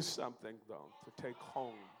give you something, though, to take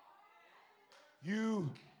home. You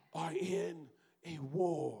are in a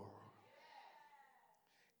war.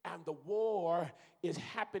 And the war is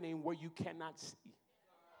happening where you cannot see.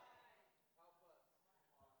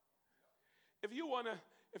 If you want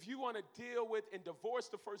to deal with and divorce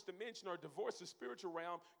the first dimension or divorce the spiritual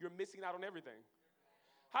realm, you're missing out on everything.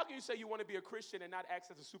 How can you say you want to be a Christian and not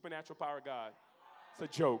access the supernatural power of God?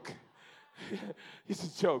 It's a joke. It's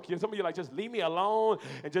a joke. Some of you are like, just leave me alone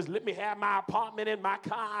and just let me have my apartment and my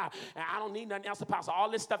car, and I don't need nothing else. Apostle, all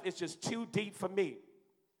this stuff is just too deep for me.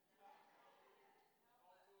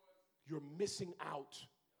 You're missing out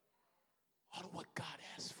on what God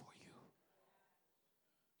has for you.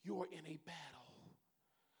 You are in a battle.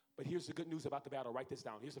 But here's the good news about the battle. Write this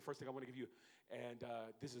down. Here's the first thing I want to give you. And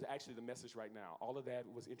this is actually the message right now. All of that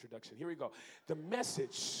was introduction. Here we go. The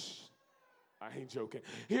message, I ain't joking.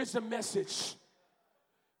 Here's the message.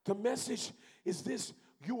 The message is this: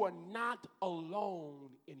 you are not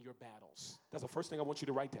alone in your battles. That's the first thing I want you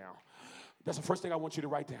to write down. That's the first thing I want you to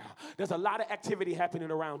write down. There's a lot of activity happening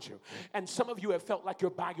around you. And some of you have felt like you're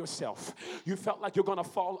by yourself. You felt like you're going to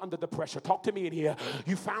fall under the pressure. Talk to me in here.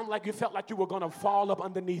 You felt like you were going to fall up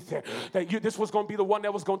underneath it. That this was going to be the one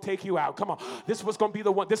that was going to take you out. Come on. This was going to be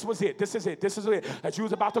the one. This was it. This is it. This is it. That you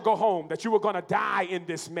was about to go home. That you were going to die in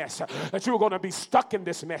this mess. That you were going to be stuck in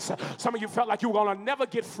this mess. Some of you felt like you were going to never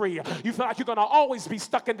get free. You felt like you're going to always be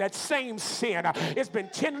stuck in that same sin. It's been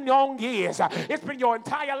 10 long years. It's been your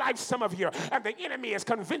entire life, some of you. And the enemy has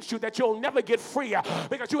convinced you that you'll never get free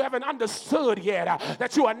because you haven't understood yet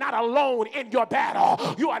that you are not alone in your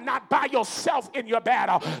battle. You are not by yourself in your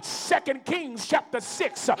battle. 2 Kings chapter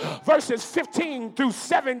 6 verses 15 through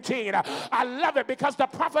 17. I love it because the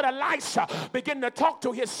prophet Elisha began to talk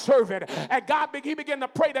to his servant, and he began to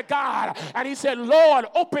pray to God, and he said, Lord,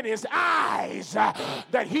 open his eyes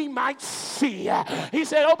that he might see. He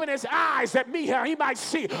said, open his eyes that he might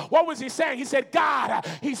see. What was he saying? He said, God,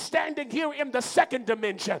 he's standing here in the second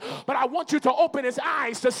dimension, but I want you to open his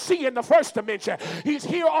eyes to see in the first dimension. He's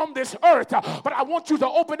here on this earth, but I want you to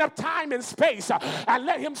open up time and space and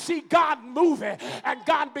let him see God moving. And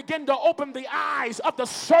God began to open the eyes of the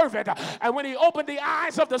servant, and when he opened the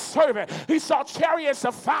eyes of the servant, he saw chariots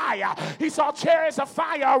of fire. He saw chariots of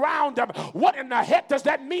fire around him. What in the heck does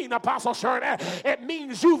that mean, Apostle Sherman? It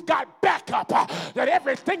means you've got backup, that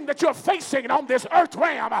everything that you're facing on this earth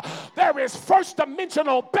realm, there is first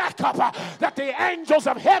dimensional backup, that the angels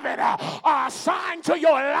of heaven are assigned to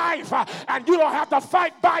your life, and you don't have to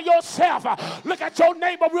fight by yourself. Look at your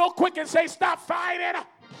neighbor real quick and say, stop fighting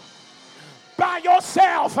by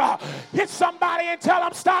yourself. Hit somebody and tell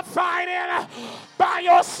them, stop fighting by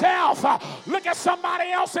yourself. Look at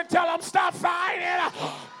somebody else and tell them, stop fighting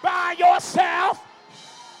by yourself.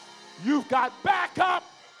 You've got backup.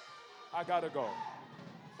 I gotta go.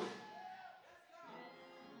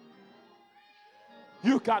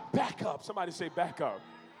 You got backup. Somebody say backup.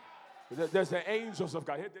 There's the angels of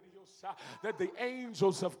God. That the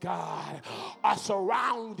angels of God are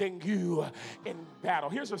surrounding you in battle.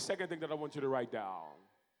 Here's the second thing that I want you to write down.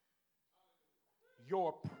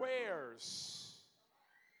 Your prayers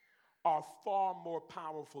are far more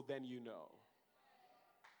powerful than you know.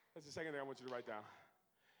 That's the second thing I want you to write down.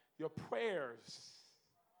 Your prayers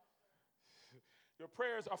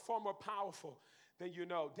are far more powerful than you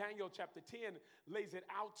know. Daniel chapter 10 lays it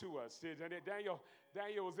out to us.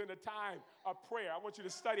 Daniel was in a time of prayer. I want you to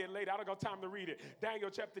study it later. I don't got time to read it. Daniel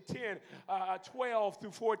chapter 10, 12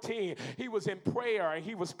 through 14. He was in prayer, and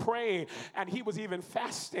he was praying, and he was even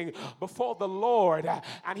fasting before the Lord,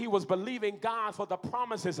 and he was believing God for the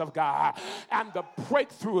promises of God and the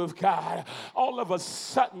breakthrough of God. All of a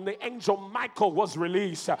sudden, the angel Michael was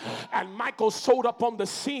released, and Michael showed up on the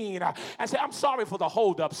scene and said, I'm sorry for the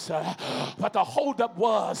holdup, sir, but the holdup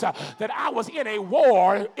was that I was in a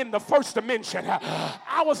war in the first dimension.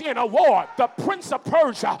 I was in a war. The prince of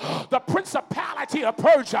Persia, the principality of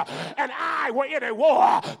Persia, and I were in a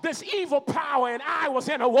war. This evil power and I was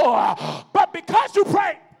in a war. But because you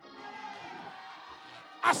prayed,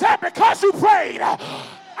 I said, because you prayed,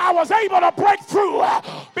 I was able to break through.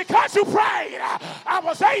 Because you prayed, I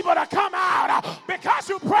was able to come out. Because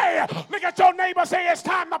you prayed. Look at your neighbor, say, it's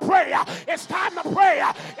time to pray. It's time to pray.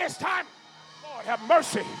 It's time. Lord have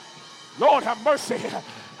mercy. Lord have mercy.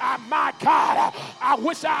 My God,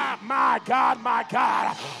 my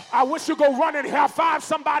God. I wish you go run and high five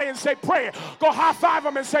somebody and say pray. Go high five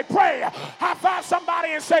them and say pray. High five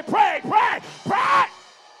somebody and say pray, pray, pray.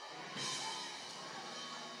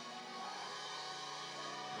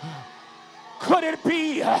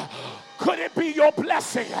 Could it be your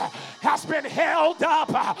blessing has been held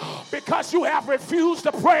up because you have refused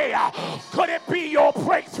to pray? Could it be your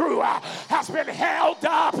breakthrough has been held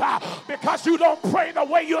up because you don't pray the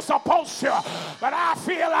way you're supposed to? But I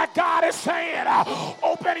feel like God is saying,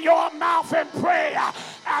 open your mouth and pray.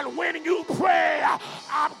 And when you pray,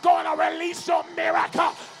 I'm going to release your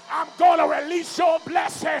miracle. I'm going to release your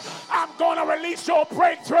blessing. I'm going to release your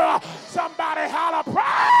breakthrough. Somebody holler,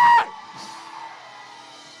 pray!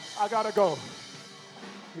 I got to go.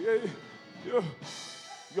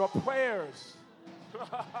 Your prayers.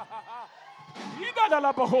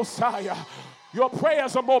 Your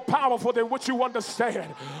prayers are more powerful than what you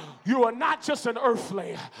understand. You are not just an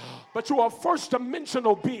earthly, but you are a first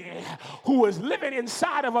dimensional being who is living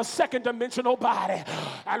inside of a second dimensional body.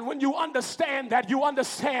 And when you understand that, you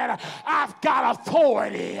understand, I've got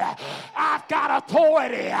authority. I've got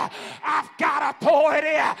authority. I've got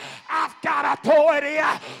authority. I've got authority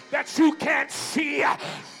that you can't see.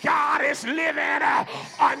 God is living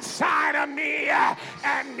inside of me,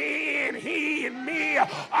 and me and he and me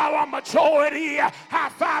are a majority. High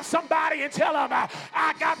five somebody and tell them,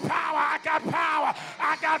 I got power, I got power,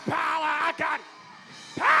 I got power, I got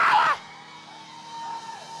power.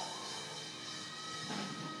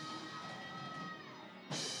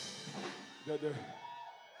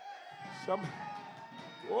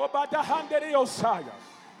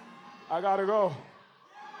 I gotta go.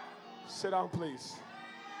 Sit down, please.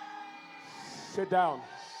 Sit down.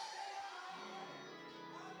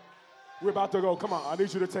 We're about to go. Come on, I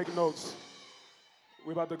need you to take notes.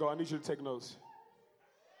 We're about to go. I need you to take notes.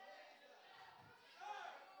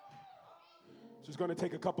 Just going to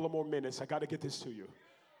take a couple of more minutes. I got to get this to you.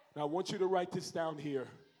 Now, I want you to write this down here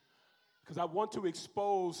because I want to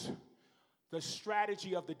expose the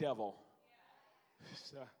strategy of the devil.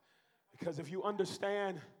 Because if you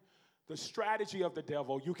understand the strategy of the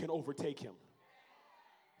devil, you can overtake him.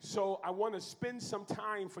 So I want to spend some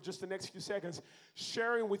time for just the next few seconds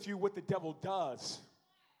sharing with you what the devil does.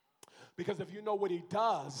 Because if you know what he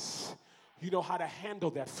does, you know how to handle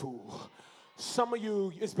that fool. Some of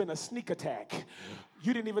you, it's been a sneak attack.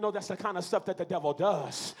 You didn't even know that's the kind of stuff that the devil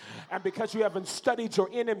does. And because you haven't studied your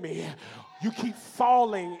enemy, you keep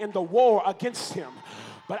falling in the war against him.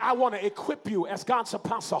 But I want to equip you as God's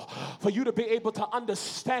apostle for you to be able to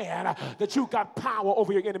understand that you got power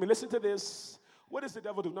over your enemy. Listen to this. What does the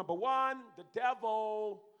devil do? Number one, the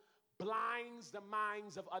devil blinds the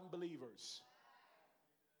minds of unbelievers.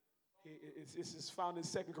 This is found in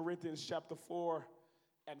 2 Corinthians chapter 4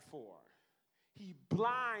 and 4. He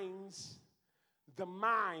blinds the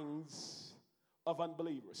minds of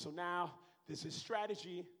unbelievers. So now this is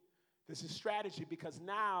strategy. This is strategy because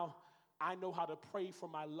now I know how to pray for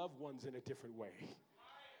my loved ones in a different way.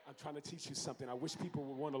 I'm trying to teach you something. I wish people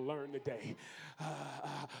would want to learn today.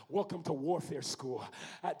 Welcome to warfare school.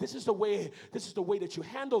 This is the way that you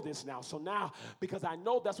handle this now. So now, because I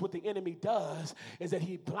know that's what the enemy does, is that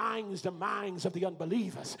he blinds the minds of the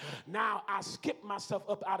unbelievers. Now I skip myself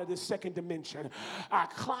up out of this second dimension. I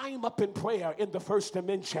climb up in prayer in the first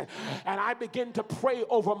dimension, and I begin to pray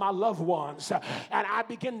over my loved ones, and I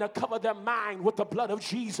begin to cover their mind with the blood of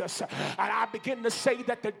Jesus, and I begin to say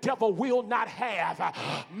that the devil will not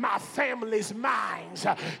have my family's minds.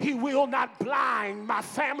 He will not blind my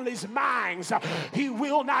family's minds. He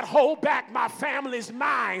will not hold back my family's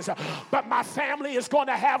minds. But my family is going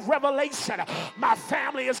to have revelation. My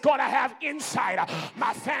family is going to have insight.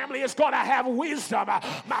 My family is going to have wisdom.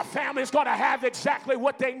 My family is going to have exactly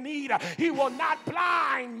what they need. He will not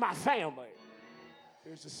blind my family.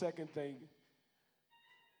 Here's the second thing.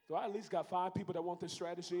 Do I at least got 5 people that want this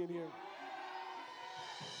strategy in here?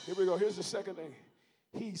 Here we go. Here's the second thing.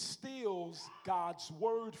 He steals God's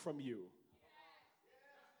word from you.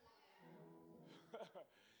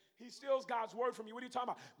 He steals God's word from you. What are you talking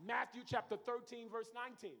about? Matthew chapter 13, verse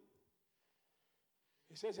 19.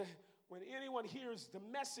 He says that when anyone hears the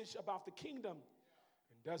message about the kingdom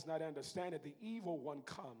and does not understand it, the evil one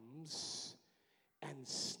comes and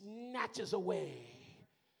snatches away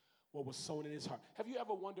what was sown in his heart. Have you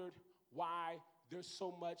ever wondered why there's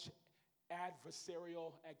so much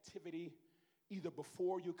adversarial activity either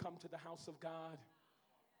before you come to the house of God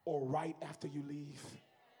or right after you leave?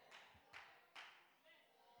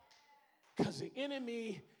 Because the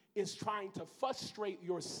enemy is trying to frustrate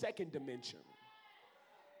your second dimension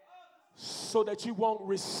so that you won't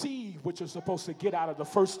receive what you're supposed to get out of the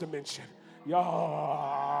first dimension.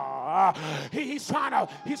 He's trying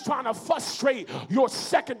to frustrate your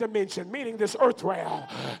second dimension, meaning this earth realm,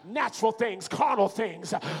 natural things, carnal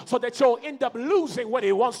things, so that you'll end up losing what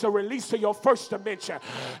he wants to release to your first dimension.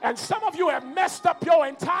 And some of you have messed up your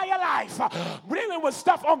entire life dealing with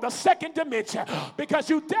stuff on the second dimension because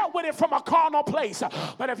you dealt with it from a carnal place.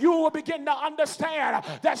 But if you will begin to understand,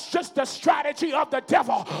 that's just the strategy of the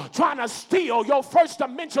devil trying to steal your first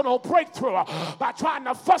dimensional breakthrough by trying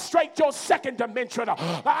to frustrate your second dimension.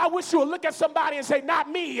 I wish you would look at somebody and say, not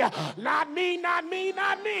me, not me, not me,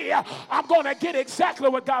 not me. I'm going to get exactly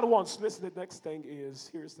what God wants. Listen, the next thing is,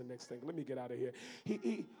 here's the next thing. Let me get out of here.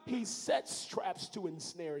 He sets traps to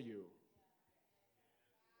ensnare you.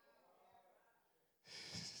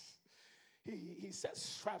 He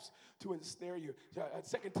sets traps to ensnare you.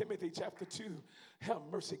 2 Timothy chapter 2, have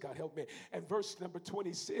mercy, God, help me. And verse number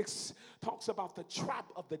 26 talks about the trap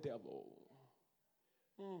of the devil.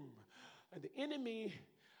 And the enemy,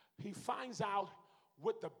 he finds out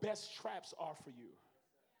what the best traps are for you.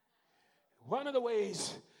 One of the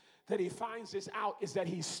ways that he finds this out is that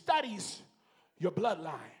he studies your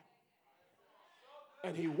bloodline.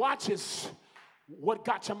 And he watches what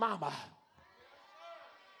got your mama.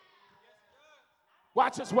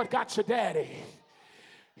 Watches what got your daddy.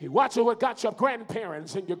 He watches what got your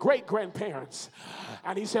grandparents and your great-grandparents.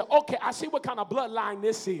 And he said, okay, I see what kind of bloodline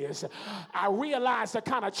this is. I realize the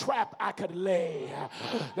kind of trap I could lay.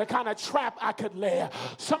 The kind of trap I could lay.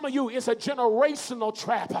 Some of you, it's a generational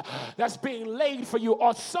trap that's being laid for you.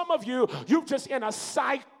 Or some of you, you're just in a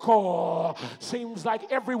cycle. Seems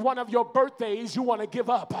like every one of your birthdays you want to give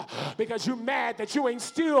up because you're mad that you ain't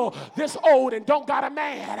still this old and don't got a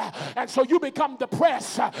man. And so you become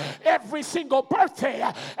depressed every single birthday.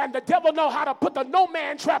 And the devil know how to put the no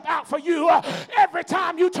man trap out for you. Every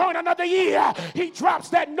time you turn another year, he drops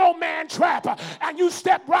that no man trap and you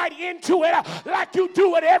step right into it like you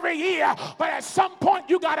do it every year. But at some point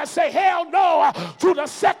you got to say hell no to the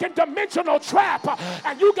second dimensional trap.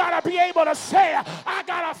 And you got to be able to say, I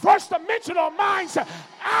got a first dimensional mindset.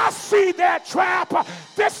 I see that trap.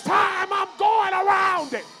 This time I'm going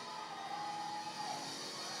around it.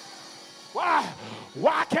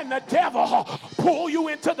 Why can the devil pull you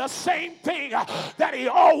into the same thing that he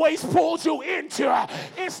always pulls you into?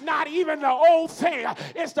 It's not even the old thing.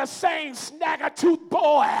 It's the same snag-a-tooth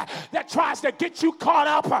boy that tries to get you caught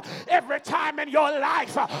up every time in your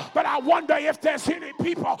life. But I wonder if there's any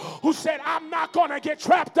people who said, I'm not going to get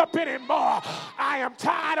trapped up anymore. I am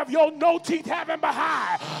tired of your no teeth having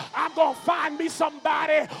behind. I'm going to find me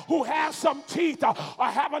somebody who has some teeth or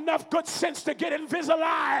have enough good sense to get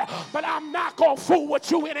Invisalign. But I'm not going to fool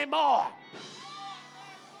with you anymore.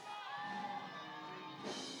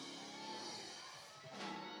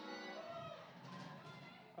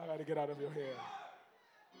 I got to get out of your hair.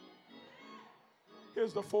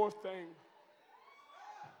 Here's the fourth thing.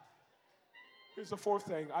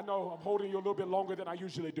 I know I'm holding you a little bit longer than I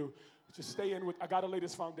usually do. Just stay in with, I got to lay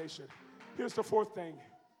this foundation. Here's the fourth thing.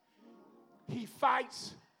 He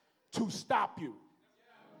fights to stop you.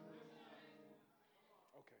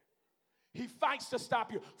 He fights to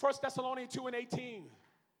stop you. 1 Thessalonians 2:18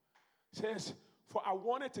 says, for I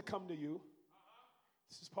wanted to come to you.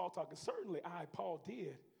 This is Paul talking. Certainly I, Paul,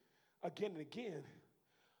 did again and again,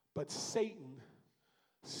 but Satan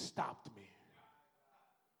stopped me.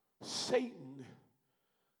 Satan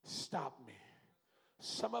stopped me.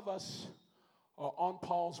 Some of us are on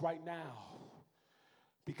pause right now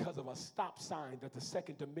because of a stop sign that the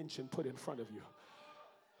second dimension put in front of you.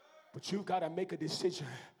 But you've got to make a decision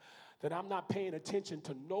that I'm not paying attention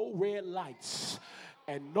to no red lights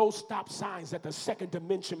and no stop signs that the second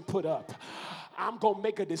dimension put up. I'm going to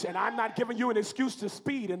make a decision. And I'm not giving you an excuse to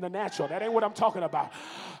speed in the natural. That ain't what I'm talking about.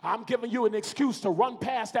 I'm giving you an excuse to run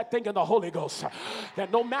past that thing in the Holy Ghost.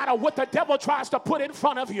 That no matter what the devil tries to put in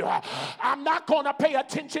front of you, I'm not going to pay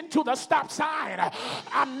attention to the stop sign.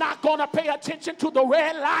 I'm not going to pay attention to the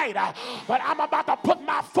red light. But I'm about to put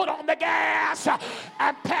my foot on the gas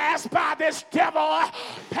and pass by this devil,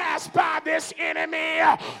 pass by this enemy,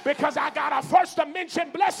 because I got a first dimension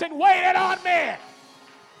blessing waiting on me.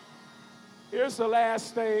 Here's the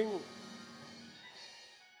last thing.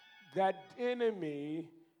 That enemy,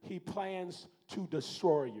 he plans to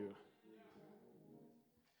destroy you.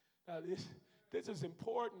 Now this is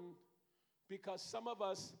important because some of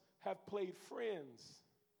us have played friends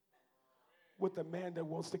with the man that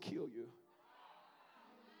wants to kill you.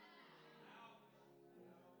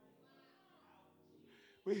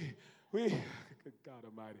 Good God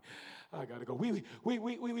Almighty. I gotta go. We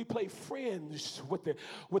play friends with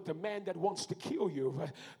the man that wants to kill you.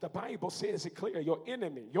 The Bible says it clear. Your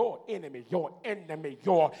enemy,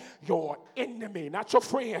 not your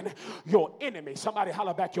friend, your enemy. Somebody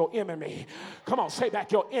holler back, your enemy. Come on, say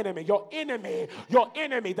back, your enemy.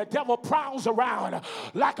 The devil prowls around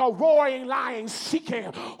like a roaring lion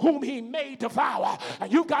seeking whom he may devour.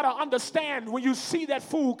 And you got to understand, when you see that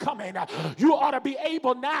fool coming, you ought to be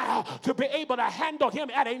able now to be able to handle him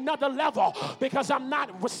at another level, because I'm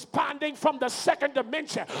not responding from the second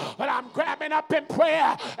dimension, but I'm grabbing up in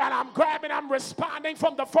prayer, and I'm responding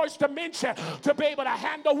from the first dimension to be able to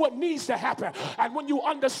handle what needs to happen. And when you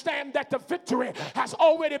understand that the victory has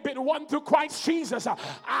already been won through Christ Jesus,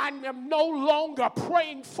 I am no longer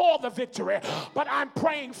praying for the victory, but I'm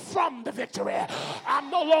praying from the victory. I'm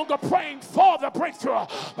no longer praying for the breakthrough,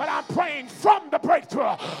 but I'm praying from the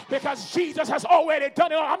breakthrough, because Jesus has already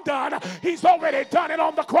done it. I'm done. He's already done it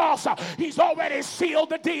on the cross. He's already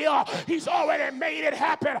sealed the deal. He's already made it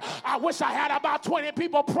happen. I wish I had about 20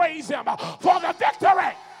 people praise him for the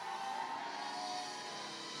victory.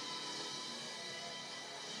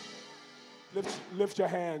 Lift your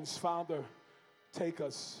hands. Father, take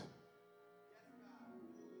us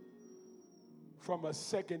from a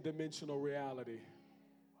second dimensional reality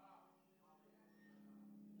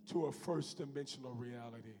to a first dimensional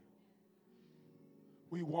reality.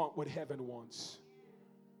 We want what heaven wants.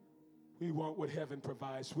 We want what heaven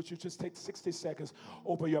provides. Would you just take 60 seconds,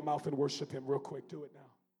 open your mouth and worship him real quick? Do it now.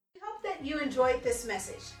 We hope that you enjoyed this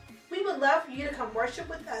message. We would love for you to come worship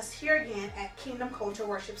with us here again at Kingdom Culture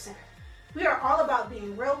Worship Center. We are all about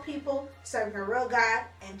being real people, serving a real God,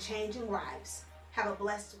 and changing lives. Have a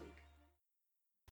blessed week.